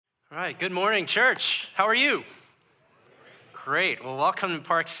All right, good morning, church. How are you? Great. Well, welcome to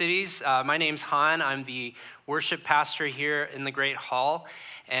Park Cities. My name's Han. I'm the worship pastor here in the Great Hall.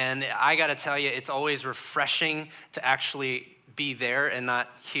 And I got to tell you, it's always refreshing to actually be there and not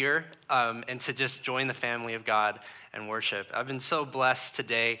here, and to just join the family of God and worship. I've been so blessed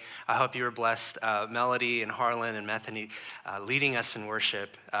today. I hope you were blessed. Melody and Harlan and Methany leading us in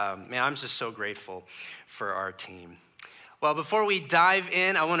worship. Man, I'm just so grateful for our team. Well, before we dive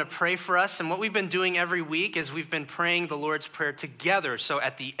in, I want to pray for us. And what we've been doing every week is we've been praying the Lord's Prayer together. So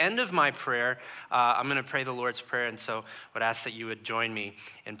at the end of my prayer, I'm going to pray the Lord's Prayer. And so I would ask that you would join me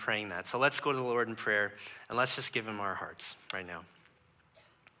in praying that. So let's go to the Lord in prayer, and let's just give him our hearts right now.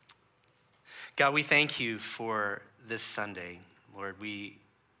 God, we thank you for this Sunday. Lord, we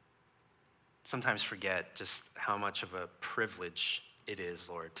sometimes forget just how much of a privilege it is,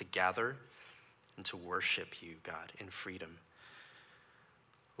 Lord, to gather and to worship you, God, in freedom.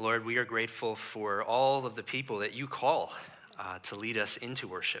 Lord, we are grateful for all of the people that you call to lead us into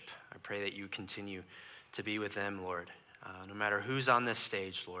worship. I pray that you continue to be with them, Lord. No matter who's on this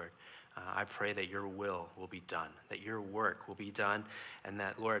stage, Lord, I pray that your will be done, that your work will be done, and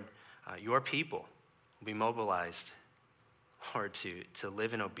that, Lord, your people will be mobilized, Lord, to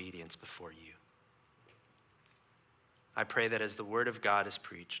live in obedience before you. I pray that as the word of God is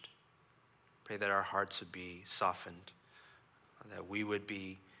preached, pray that our hearts would be softened, that we would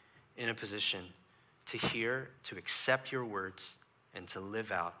be in a position to hear, to accept your words, and to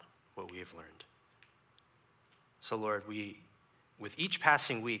live out what we have learned. So, Lord, with each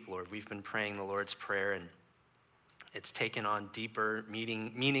passing week, Lord, we've been praying the Lord's Prayer, and it's taken on deeper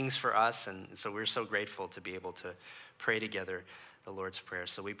meanings for us, and so we're so grateful to be able to pray together the Lord's Prayer.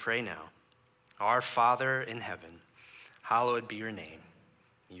 So we pray now. Our Father in heaven, hallowed be your name.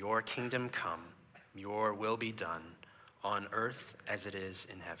 Your kingdom come, your will be done on earth as it is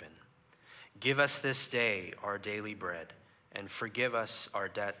in heaven. Give us this day our daily bread, and forgive us our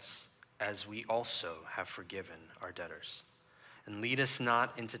debts as we also have forgiven our debtors. And lead us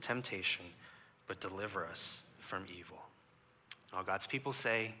not into temptation, but deliver us from evil. All God's people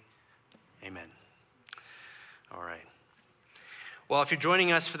say, amen. All right. Well, if you're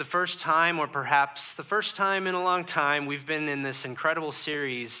joining us for the first time, or perhaps the first time in a long time, we've been in this incredible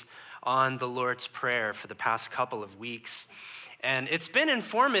series on the Lord's Prayer for the past couple of weeks. And it's been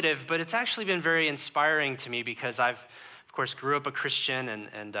informative, but it's actually been very inspiring to me because I've, of course, grew up a Christian,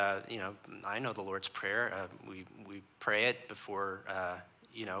 and I know the Lord's Prayer. We pray it before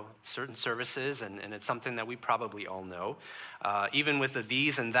certain services, and it's something that we probably all know. Even with the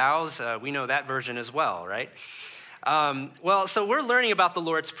these and thous, we know that version as well, right? So we're learning about the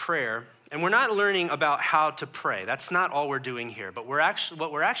Lord's Prayer, and we're not learning about how to pray. That's not all we're doing here, but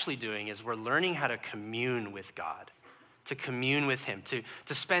what we're actually doing is we're learning how to commune with God, to commune with him,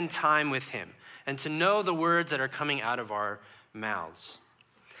 to spend time with him, and to know the words that are coming out of our mouths.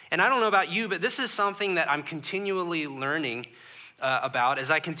 And I don't know about you, but this is something that I'm continually learning about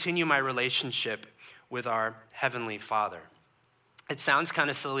as I continue my relationship with our Heavenly Father. It sounds kind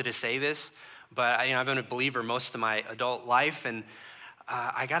of silly to say this, but I've been a believer most of my adult life, and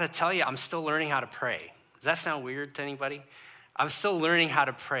I got to tell you, I'm still learning how to pray. Does that sound weird to anybody? I'm still learning how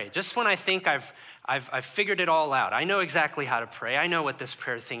to pray. Just when I think I've figured it all out, I know exactly how to pray. I know what this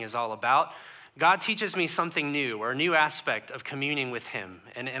prayer thing is all about. God teaches me something new, or a new aspect of communing with him,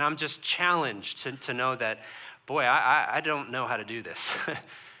 and I'm just challenged to know that, boy, I don't know how to do this.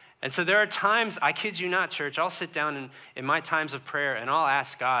 And so there are times, I kid you not, church, I'll sit down in my times of prayer, and I'll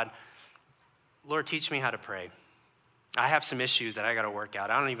ask God, Lord, teach me how to pray. I have some issues that I got to work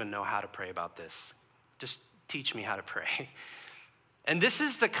out. I don't even know how to pray about this. Just teach me how to pray. And this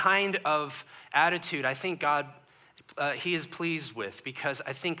is the kind of attitude I think God, he is pleased with, because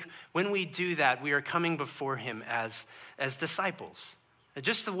I think when we do that, we are coming before him as disciples.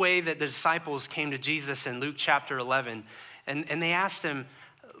 Just the way that the disciples came to Jesus in Luke chapter 11, and they asked him,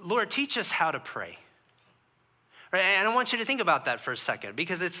 Lord, teach us how to pray. Right? And I want you to think about that for a second,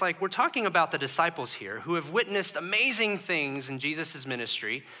 because it's like we're talking about the disciples here who have witnessed amazing things in Jesus'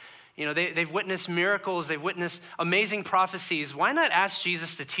 ministry. They've witnessed miracles, they've witnessed amazing prophecies. Why not ask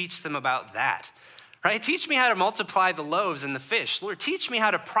Jesus to teach them about that? Right? Teach me how to multiply the loaves and the fish. Lord, teach me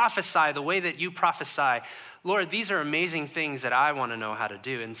how to prophesy the way that you prophesy. Lord, these are amazing things that I want to know how to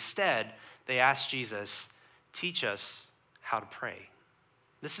do. Instead, they asked Jesus, teach us how to pray.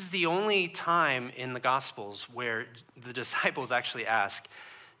 This is the only time in the Gospels where the disciples actually ask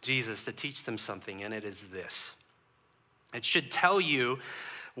Jesus to teach them something, and it is this. It should tell you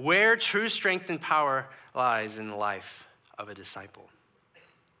where true strength and power lies in the life of a disciple.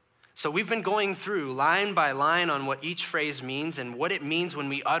 So we've been going through line by line on what each phrase means and what it means when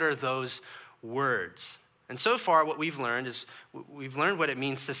we utter those words. And so far what we've learned is we've learned what it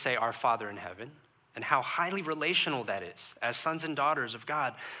means to say our Father in heaven and how highly relational that is. As sons and daughters of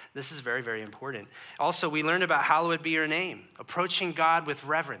God, this is very, very important. Also, we learned about hallowed be your name, approaching God with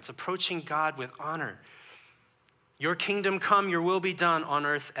reverence, approaching God with honor. Your kingdom come, your will be done on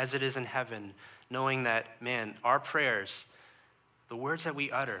earth as it is in heaven, knowing that, man, our prayers, the words that we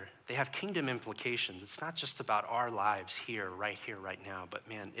utter, they have kingdom implications. It's not just about our lives here, right now, but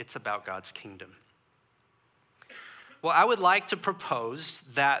man, it's about God's kingdom. Well, I would like to propose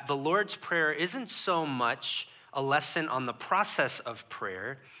that the Lord's Prayer isn't so much a lesson on the process of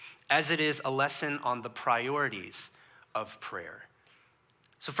prayer as it is a lesson on the priorities of prayer.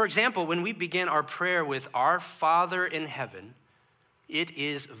 So for example, when we begin our prayer with our Father in heaven, it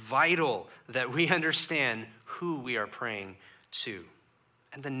is vital that we understand who we are praying to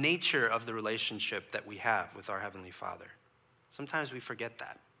and the nature of the relationship that we have with our Heavenly Father. Sometimes we forget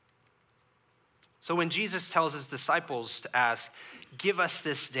that. So when Jesus tells his disciples to ask, give us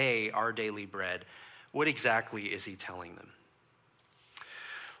this day our daily bread, what exactly is he telling them?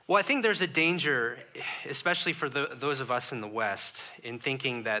 Well, I think there's a danger, especially for those of us in the West, in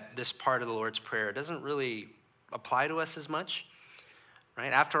thinking that this part of the Lord's Prayer doesn't really apply to us as much,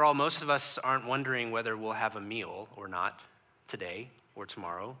 right? After all, most of us aren't wondering whether we'll have a meal or not today or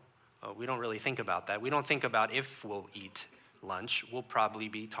tomorrow. We don't really think about that. We don't think about if we'll eat lunch. We'll probably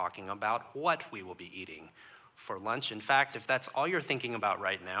be talking about what we will be eating for lunch. In fact, if that's all you're thinking about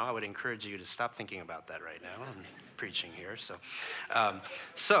right now, I would encourage you to stop thinking about that right now. I'm preaching here.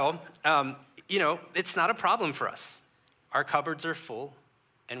 It's not a problem for us. Our cupboards are full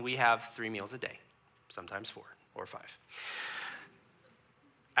and we have 3 meals a day, sometimes 4 or 5.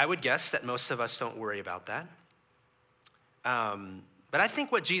 I would guess that most of us don't worry about that. But I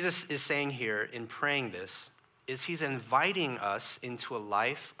think what Jesus is saying here in praying this is he's inviting us into a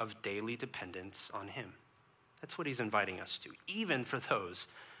life of daily dependence on him. That's what he's inviting us to, even for those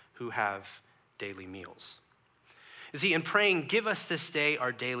who have daily meals. You see, in praying, give us this day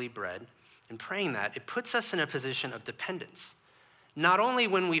our daily bread, in praying that, it puts us in a position of dependence, not only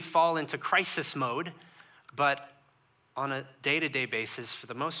when we fall into crisis mode, but on a day-to-day basis for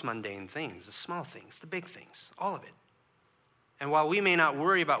the most mundane things, the small things, the big things, all of it. And while we may not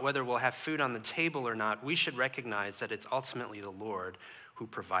worry about whether we'll have food on the table or not, we should recognize that it's ultimately the Lord who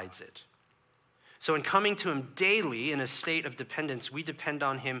provides it. So in coming to him daily in a state of dependence, we depend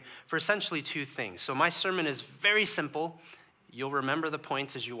on him for essentially 2 things. So my sermon is very simple. You'll remember the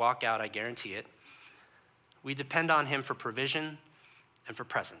points as you walk out, I guarantee it. We depend on him for provision and for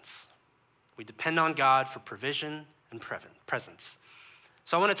presence. We depend on God for provision and presence.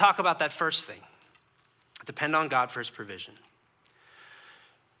 So I want to talk about that first thing. Depend on God for his provision.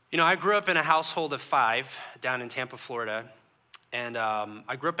 You know, I grew up in a household of 5 down in Tampa, Florida, and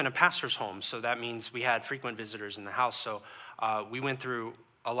I grew up in a pastor's home, so that means we had frequent visitors in the house, so we went through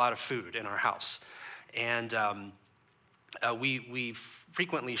a lot of food in our house. And we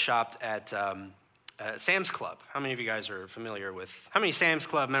frequently shopped at Sam's Club. How many of you guys are familiar with, how many Sam's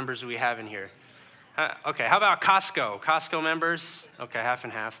Club members do we have in here? Okay, how about Costco? Costco members? Okay, half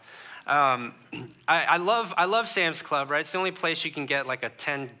and half. I love Sam's Club, right? It's the only place you can get like a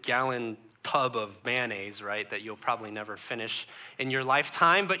 10-gallon tub of mayonnaise, right, that you'll probably never finish in your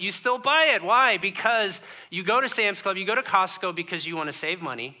lifetime, but you still buy it. Why? Because you go to Sam's Club, you go to Costco because you want to save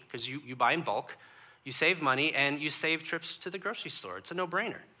money, because you buy in bulk, you save money, and you save trips to the grocery store. It's a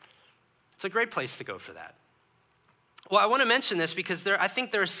no-brainer. It's a great place to go for that. Well, I want to mention this because I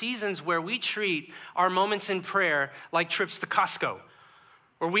think there are seasons where we treat our moments in prayer like trips to Costco,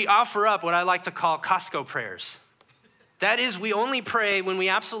 where we offer up what I like to call Costco prayers. That is, we only pray when we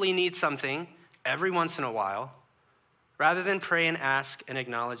absolutely need something every once in a while, rather than pray and ask and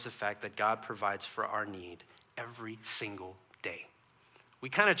acknowledge the fact that God provides for our need every single day. We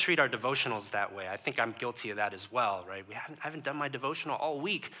kind of treat our devotionals that way. I think I'm guilty of that as well, right? I haven't done my devotional all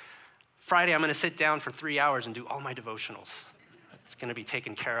week. Friday, I'm going to sit down for 3 hours and do all my devotionals. It's going to be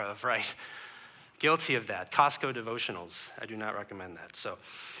taken care of, right? Guilty of that. Costco devotionals. I do not recommend that.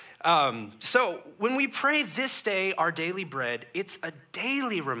 So when we pray this day, our daily bread, it's a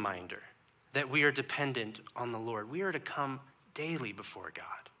daily reminder that we are dependent on the Lord. We are to come daily before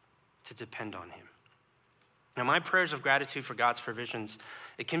God to depend on him. Now, my prayers of gratitude for God's provisions,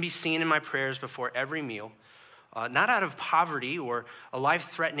 it can be seen in my prayers before every meal, not out of poverty or a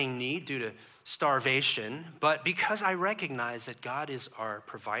life-threatening need due to starvation, but because I recognize that God is our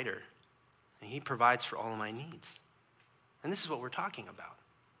provider and he provides for all of my needs. And this is what we're talking about.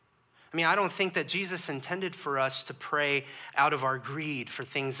 I mean, I don't think that Jesus intended for us to pray out of our greed for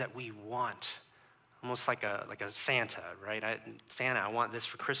things that we want. Almost like a Santa, right? Santa, I want this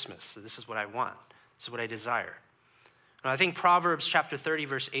for Christmas. So this is what I want. This is what I desire. And I think Proverbs chapter 30,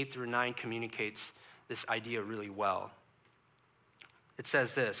 verse 8 through 9 communicates this idea really well. It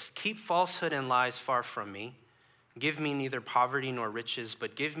says this, keep falsehood and lies far from me. Give me neither poverty nor riches,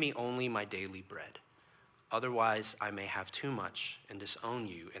 but give me only my daily bread. Otherwise, I may have too much and disown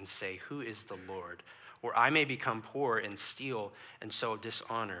you and say, who is the Lord? Or I may become poor and steal and so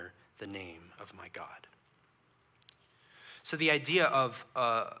dishonor the name of my God. So the idea of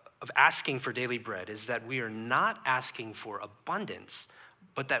asking for daily bread is that we are not asking for abundance,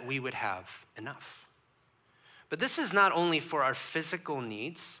 but that we would have enough. But this is not only for our physical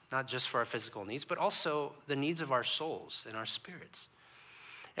needs, not just for our physical needs, but also the needs of our souls and our spirits.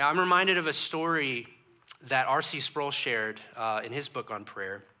 Now, I'm reminded of a story that R.C. Sproul shared in his book on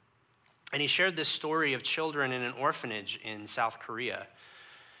prayer. And he shared this story of children in an orphanage in South Korea.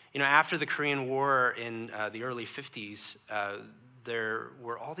 You know, after the Korean War in the early 50s, there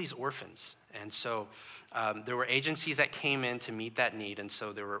were all these orphans. And so there were agencies that came in to meet that need, and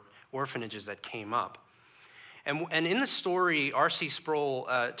so there were orphanages that came up. And in the story, R.C. Sproul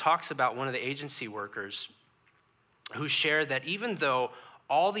talks about one of the agency workers who shared that even though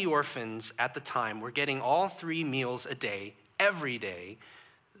all the orphans at the time were getting all 3 meals a day, every day,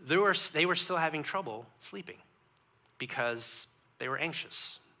 they were still having trouble sleeping because they were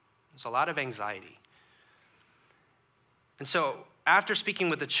anxious. There's a lot of anxiety. And so after speaking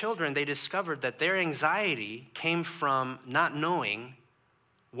with the children, they discovered that their anxiety came from not knowing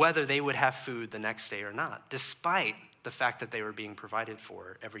whether they would have food the next day or not, despite the fact that they were being provided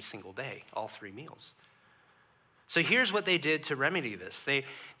for every single day, all 3 meals. So here's what they did to remedy this.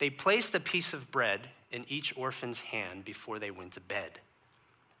 They placed a piece of bread in each orphan's hand before they went to bed.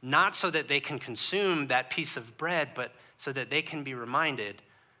 Not so that they can consume that piece of bread, but so that they can be reminded,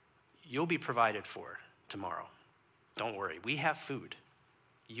 you'll be provided for tomorrow. Don't worry, we have food.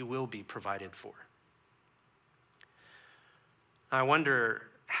 You will be provided for. I wonder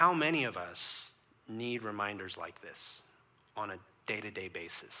how many of us need reminders like this on a day-to-day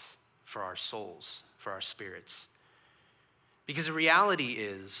basis for our souls, for our spirits. Because the reality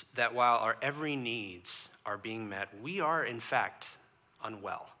is that while our every needs are being met, we are in fact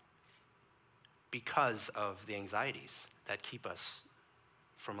unwell because of the anxieties that keep us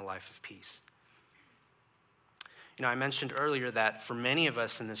from a life of peace. You know, I mentioned earlier that for many of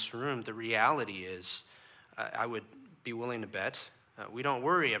us in this room, the reality is, I would be willing to bet, we don't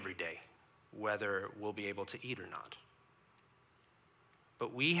worry every day whether we'll be able to eat or not.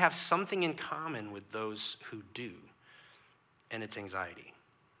 But we have something in common with those who do, and it's anxiety.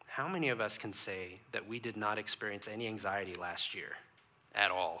 How many of us can say that we did not experience any anxiety last year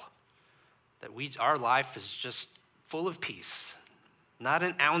at all? That our life is just full of peace, not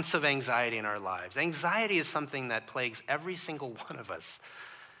an ounce of anxiety in our lives. Anxiety is something that plagues every single one of us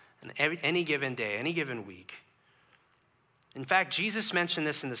in any given day, any given week. In fact, Jesus mentioned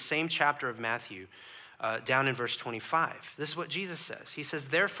this in the same chapter of Matthew, down in verse 25. This is what Jesus says. He says,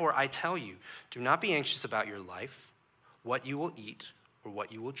 therefore, I tell you, do not be anxious about your life, what you will eat or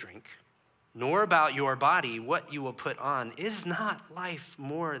what you will drink, nor about your body, what you will put on. Is not life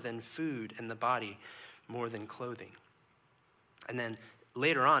more than food and the body more than clothing? And then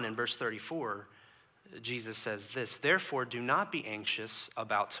later on in verse 34, Jesus says this, therefore, do not be anxious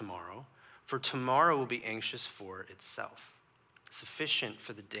about tomorrow, for tomorrow will be anxious for itself. Sufficient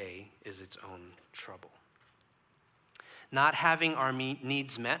for the day is its own trouble. Not having our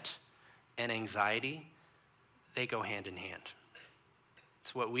needs met and anxiety, they go hand in hand.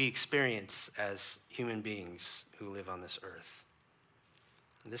 It's what we experience as human beings who live on this earth.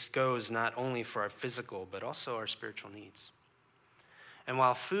 And this goes not only for our physical, but also our spiritual needs. And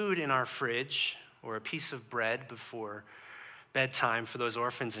while food in our fridge or a piece of bread before bedtime for those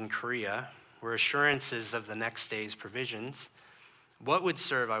orphans in Korea were assurances of the next day's provisions, what would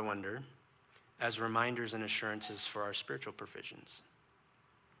serve, I wonder, as reminders and assurances for our spiritual provisions?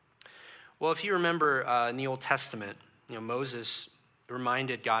 Well, if you remember in the Old Testament, Moses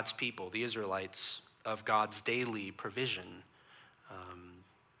reminded God's people, the Israelites, of God's daily provision,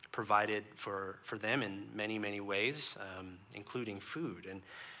 provided for them in many, many ways, including food. And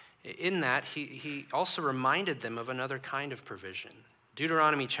in that, he also reminded them of another kind of provision.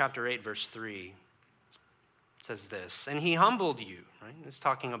 Deuteronomy chapter 8, verse 3 says this, and he humbled you, right? It's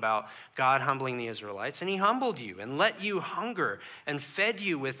talking about God humbling the Israelites, and he humbled you and let you hunger and fed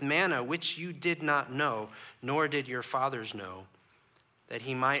you with manna, which you did not know, nor did your fathers know, that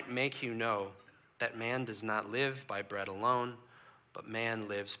he might make you know that man does not live by bread alone, but man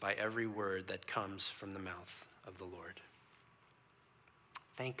lives by every word that comes from the mouth of the Lord.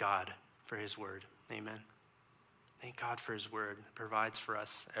 Thank God for his word. Amen. Thank God for his word. It provides for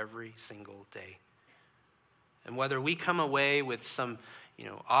us every single day. And whether we come away with some,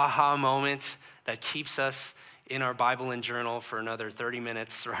 aha moment that keeps us in our Bible and journal for another 30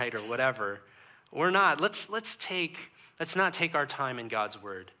 minutes, right, or whatever, or not, let's not take our time in God's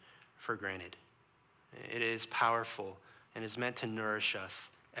word for granted. It is powerful and is meant to nourish us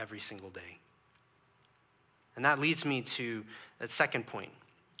every single day. And that leads me to that second point,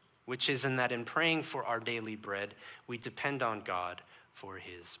 which is in that in praying for our daily bread, we depend on God for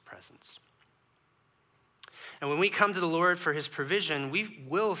his presence. And when we come to the Lord for his provision, we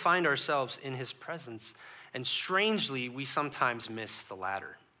will find ourselves in his presence. And strangely, we sometimes miss the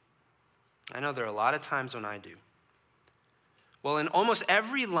latter. I know there are a lot of times when I do. Well, in almost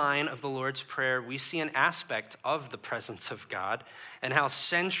every line of the Lord's Prayer, we see an aspect of the presence of God and how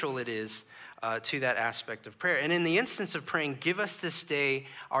central it is to that aspect of prayer. And in the instance of praying, give us this day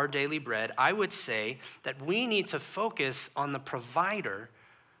our daily bread, I would say that we need to focus on the provider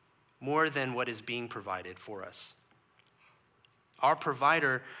more than what is being provided for us. Our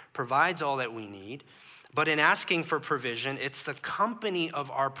provider provides all that we need, but in asking for provision, it's the company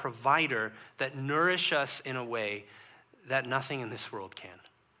of our provider that nourish us in a way that nothing in this world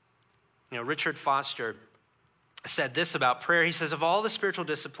can. Richard Foster said this about prayer. He says, of all the spiritual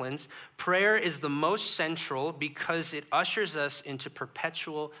disciplines, prayer is the most central because it ushers us into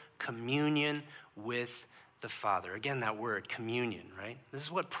perpetual communion with the Father. Again, that word, communion, right? This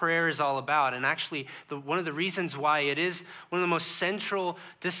is what prayer is all about. And actually, one of the reasons why it is one of the most central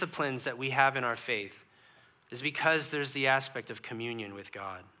disciplines that we have in our faith is because there's the aspect of communion with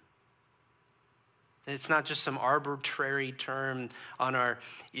God. It's not just some arbitrary term on our,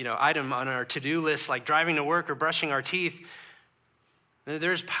 item on our to-do list, like driving to work or brushing our teeth.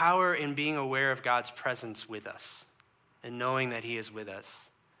 There's power in being aware of God's presence with us and knowing that he is with us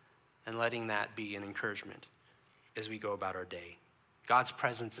and letting that be an encouragement as we go about our day. God's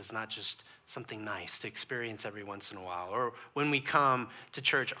presence is not just something nice to experience every once in a while or when we come to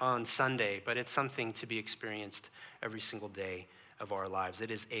church on Sunday, but it's something to be experienced every single day of our lives.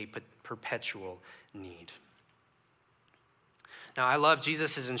 It is a perpetual need. Now, I love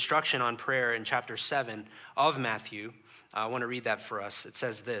Jesus' instruction on prayer in chapter 7 of Matthew. I want to read that for us. It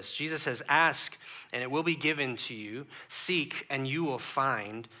says this. Jesus says, ask and it will be given to you. Seek and you will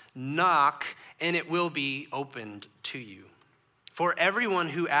find. Knock and it will be opened to you. For everyone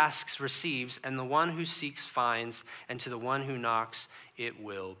who asks receives, and the one who seeks finds, and to the one who knocks it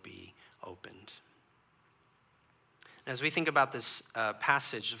will be opened. As we think about this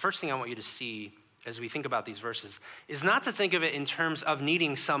passage, the first thing I want you to see as we think about these verses is not to think of it in terms of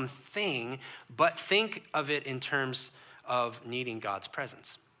needing something, but think of it in terms of needing God's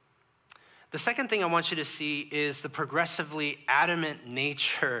presence. The second thing I want you to see is the progressively adamant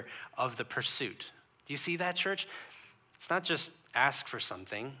nature of the pursuit. Do you see that, church? It's not just ask for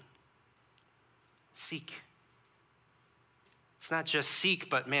something, seek. It's not just seek,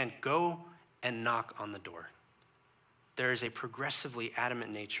 but man, go and knock on the door. There is a progressively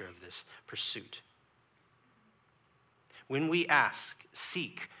adamant nature of this pursuit. When we ask,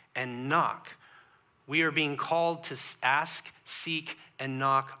 seek, and knock, we are being called to ask, seek, and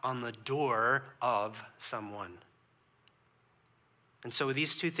knock on the door of someone. And so with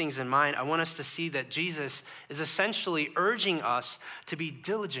these two things in mind, I want us to see that Jesus is essentially urging us to be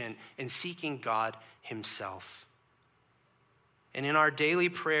diligent in seeking God himself. And in our daily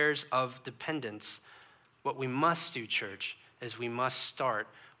prayers of dependence, what we must do, church, is we must start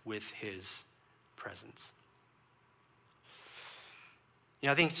with his presence.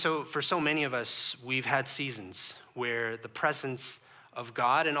 I think so for so many of us, we've had seasons where the presence of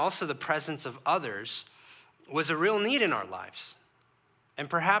God and also the presence of others was a real need in our lives. And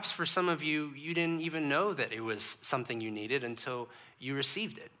perhaps for some of you, you didn't even know that it was something you needed until you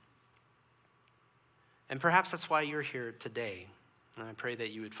received it. And perhaps that's why you're here today. And I pray that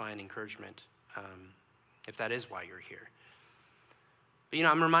you would find encouragement if that is why you're here. But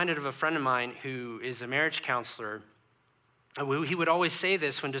I'm reminded of a friend of mine who is a marriage counselor. He would always say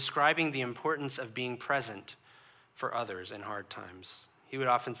this when describing the importance of being present for others in hard times. He would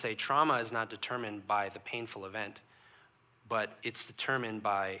often say, trauma is not determined by the painful event, but it's determined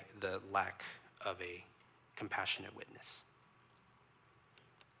by the lack of a compassionate witness.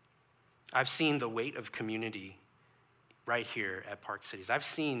 I've seen the weight of community right here at Park Cities. I've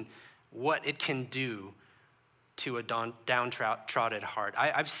seen what it can do to a downtrodden heart.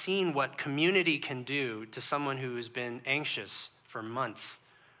 I've seen what community can do to someone who has been anxious for months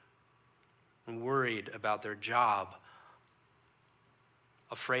and worried about their job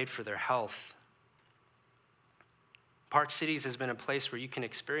afraid for their health. Park Cities has been a place where you can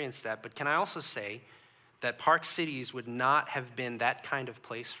experience that, but can I also say that Park Cities would not have been that kind of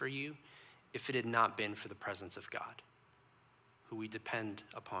place for you if it had not been for the presence of God, who we depend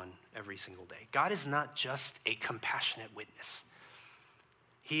upon every single day. God is not just a compassionate witness.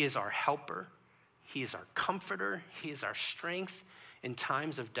 He is our helper. He is our comforter. He is our strength in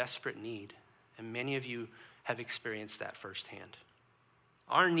times of desperate need. And many of you have experienced that firsthand.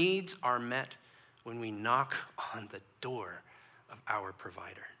 Our needs are met when we knock on the door of our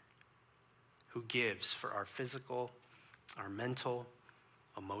provider, who gives for our physical, our mental,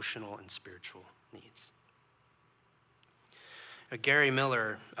 emotional, and spiritual needs. Gary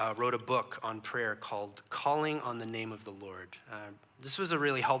Miller wrote a book on prayer called Calling on the Name of the Lord. This was a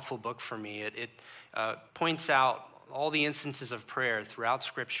really helpful book for me. It points out all the instances of prayer throughout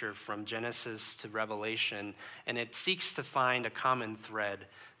Scripture from Genesis to Revelation, and it seeks to find a common thread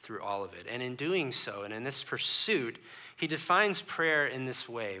through all of it. And in doing so, and in this pursuit, he defines prayer in this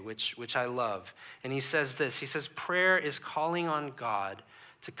way, which I love. And he says this, he says, prayer is calling on God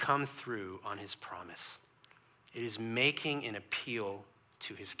to come through on his promise. It is making an appeal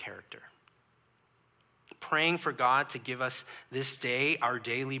to his character. Praying for God to give us this day our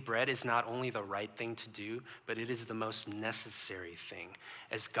daily bread is not only the right thing to do, but it is the most necessary thing,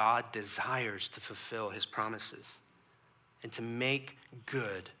 as God desires to fulfill his promises and to make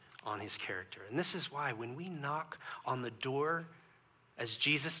good on his character. And this is why when we knock on the door, as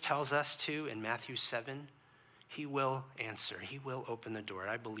Jesus tells us to in Matthew 7, he will answer. He will open the door.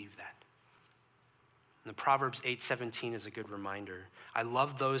 I believe that. And the Proverbs 8:17 is a good reminder. I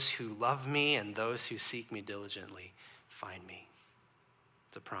love those who love me, and those who seek me diligently find me.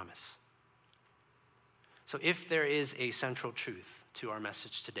 It's a promise. So if there is a central truth to our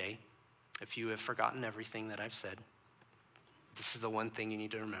message today, if you have forgotten everything that I've said, this is the one thing you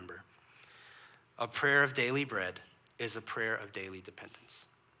need to remember. A prayer of daily bread is a prayer of daily dependence.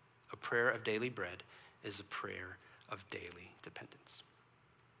 A prayer of daily bread is a prayer of daily dependence.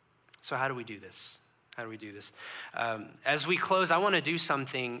 So how do we do this? How do we do this? As we close, I want to do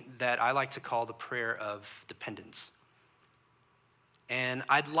something that I like to call the prayer of dependence. And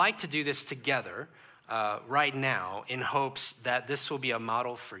I'd like to do this together right now in hopes that this will be a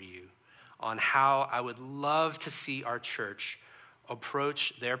model for you on how I would love to see our church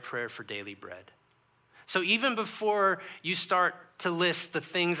approach their prayer for daily bread. So even before you start to list the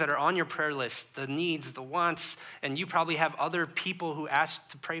things that are on your prayer list, the needs, the wants, and you probably have other people who ask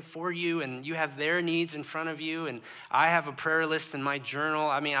to pray for you, and you have their needs in front of you, and I have a prayer list in my journal.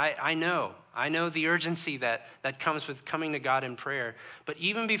 I mean, I know the urgency that comes with coming to God in prayer. But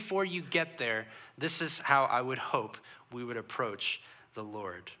even before you get there, this is how I would hope we would approach the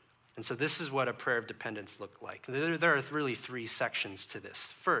Lord. And so this is what a prayer of dependence looked like. There are really three sections to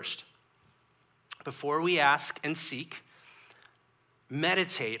this. First, before we ask and seek,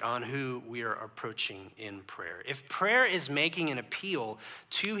 meditate on who we are approaching in prayer. If prayer is making an appeal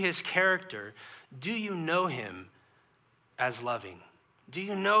to his character, do you know him as loving? Do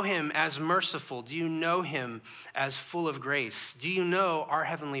you know him as merciful? Do you know him as full of grace? Do you know our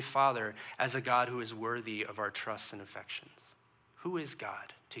Heavenly Father as a God who is worthy of our trust and affections? Who is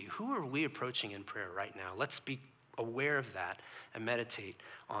God to you? Who are we approaching in prayer right now? Let's be aware of that and meditate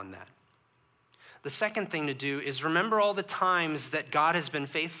on that. The second thing to do is remember all the times that God has been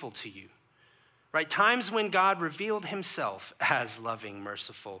faithful to you, right? Times when God revealed himself as loving,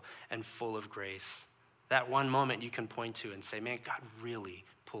 merciful, and full of grace. That one moment you can point to and say, man, God really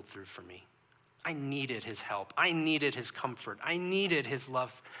pulled through for me. I needed his help. I needed his comfort. I needed his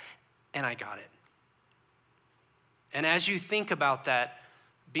love, and I got it. And as you think about that,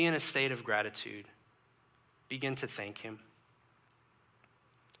 be in a state of gratitude. Begin to thank him.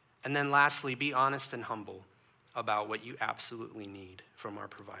 And then lastly, be honest and humble about what you absolutely need from our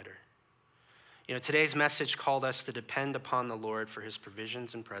provider. You know, today's message called us to depend upon the Lord for his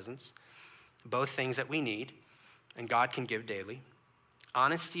provisions and presence, both things that we need and God can give daily.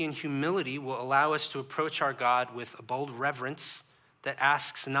 Honesty and humility will allow us to approach our God with a bold reverence that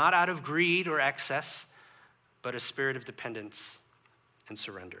asks not out of greed or excess, but a spirit of dependence and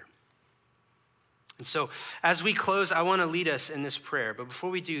surrender. And so as we close, I want to lead us in this prayer. But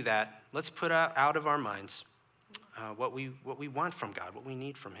before we do that, let's put out of our minds what we want from God, what we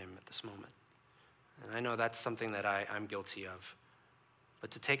need from him at this moment. And I know that's something that I'm guilty of.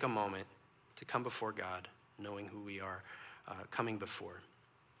 But to take a moment to come before God, knowing who we are coming before.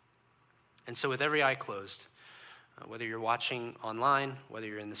 And so with every eye closed, whether you're watching online, whether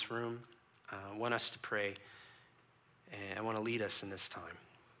you're in this room, I want us to pray, and I want to lead us in this time.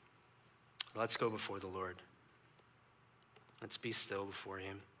 Let's go before the Lord. Let's be still before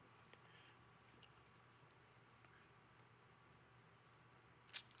him.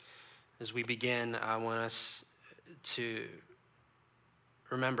 As we begin, I want us to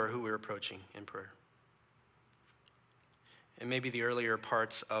remember who we're approaching in prayer. And maybe the earlier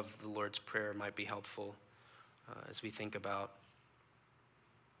parts of the Lord's Prayer might be helpful as we think about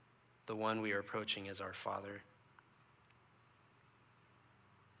the one we are approaching as our Father,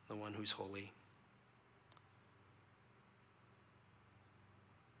 the one who's holy.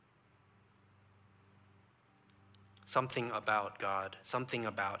 Something about God, something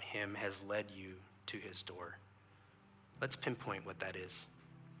about him has led you to his door. Let's pinpoint what that is.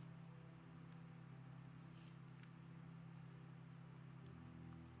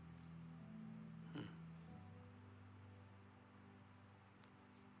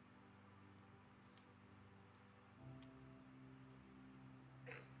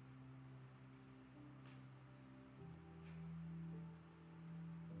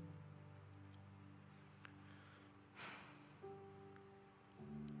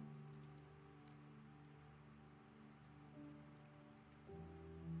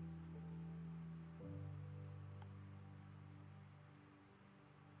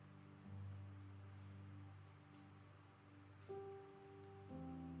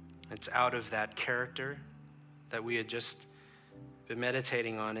 It's out of that character that we had just been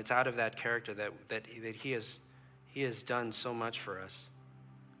meditating on. It's out of that character that he has done so much for us.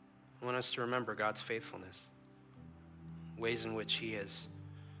 I want us to remember God's faithfulness, ways in which he has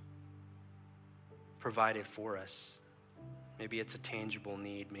provided for us. Maybe it's a tangible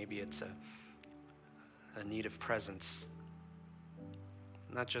need. Maybe it's a need of presence.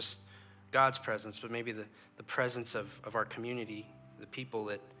 Not just God's presence, but maybe the presence of our community, the people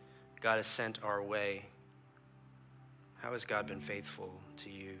that God has sent our way. How has God been faithful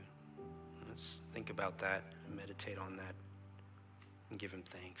to you? Let's think about that and meditate on that and give him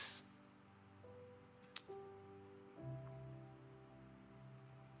thanks.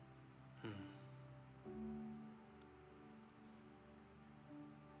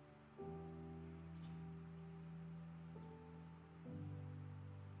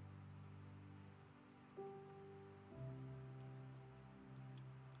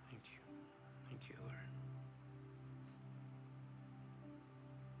 Thank you, Lord.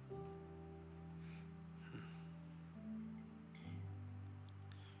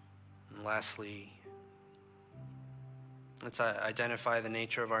 And lastly, let's identify the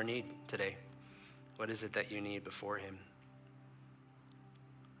nature of our need today. What is it that you need before him?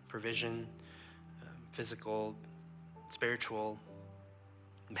 Provision, physical, spiritual,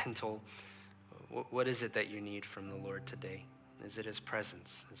 mental. What is it that you need from the Lord today? Is it his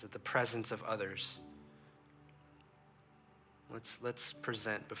presence? Is it the presence of others? Let's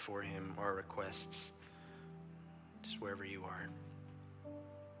present before him our requests, just wherever you are.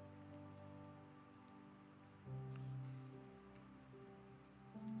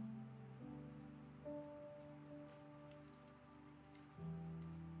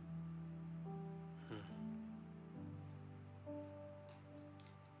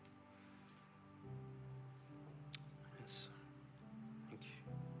 Yes. Thank you.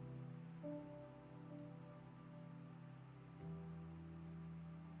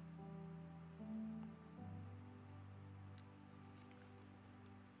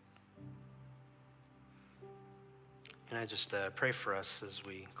 Can I just pray for us as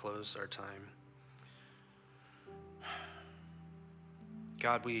we close our time?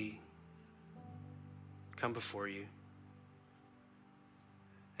 God, we come before you,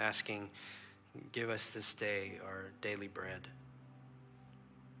 asking, give us this day our daily bread,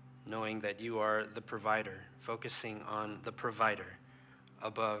 knowing that you are the provider, focusing on the provider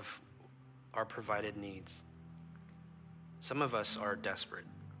above our provided needs. Some of us are desperate.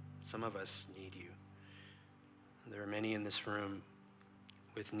 Some of us need you. There are many in this room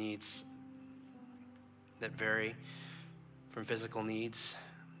with needs that vary from physical needs,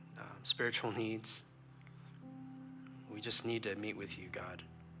 spiritual needs. We just need to meet with you, God.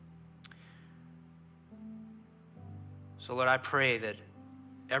 So, Lord, I pray that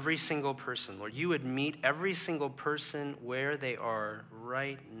every single person, Lord, you would meet every single person where they are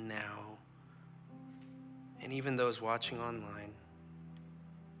right now, and even those watching online,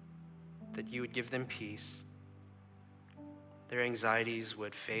 that you would give them peace. Their anxieties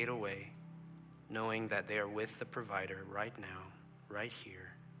would fade away, knowing that they are with the provider right now, right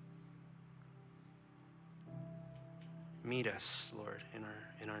here. Meet us, Lord,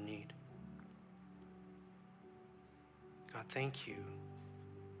 in our need. God, thank you.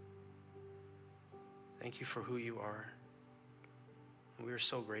 Thank you for who you are. We are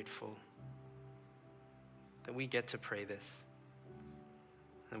so grateful that we get to pray this.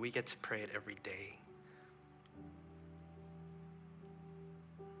 and we get to pray it every day.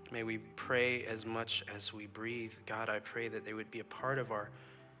 May we pray as much as we breathe. God, I pray that they would be a part of our,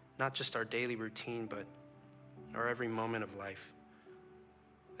 not just our daily routine, but our every moment of life.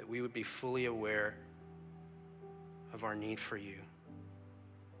 That we would be fully aware of our need for you.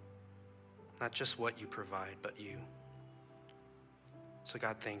 Not just what you provide, but you. So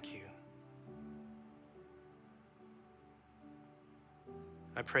God, thank you.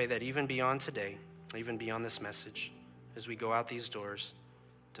 I pray that even beyond today, even beyond this message, as we go out these doors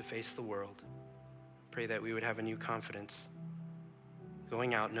to face the world, pray that we would have a new confidence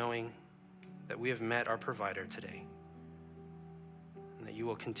going out knowing that we have met our provider today and that you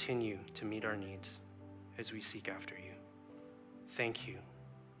will continue to meet our needs as we seek after you. Thank you.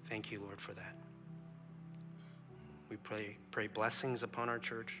 Thank you, Lord, for that. We pray blessings upon our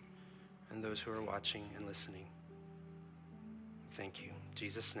church and those who are watching and listening. Thank you. In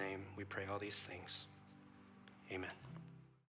Jesus' name, we pray all these things. Amen.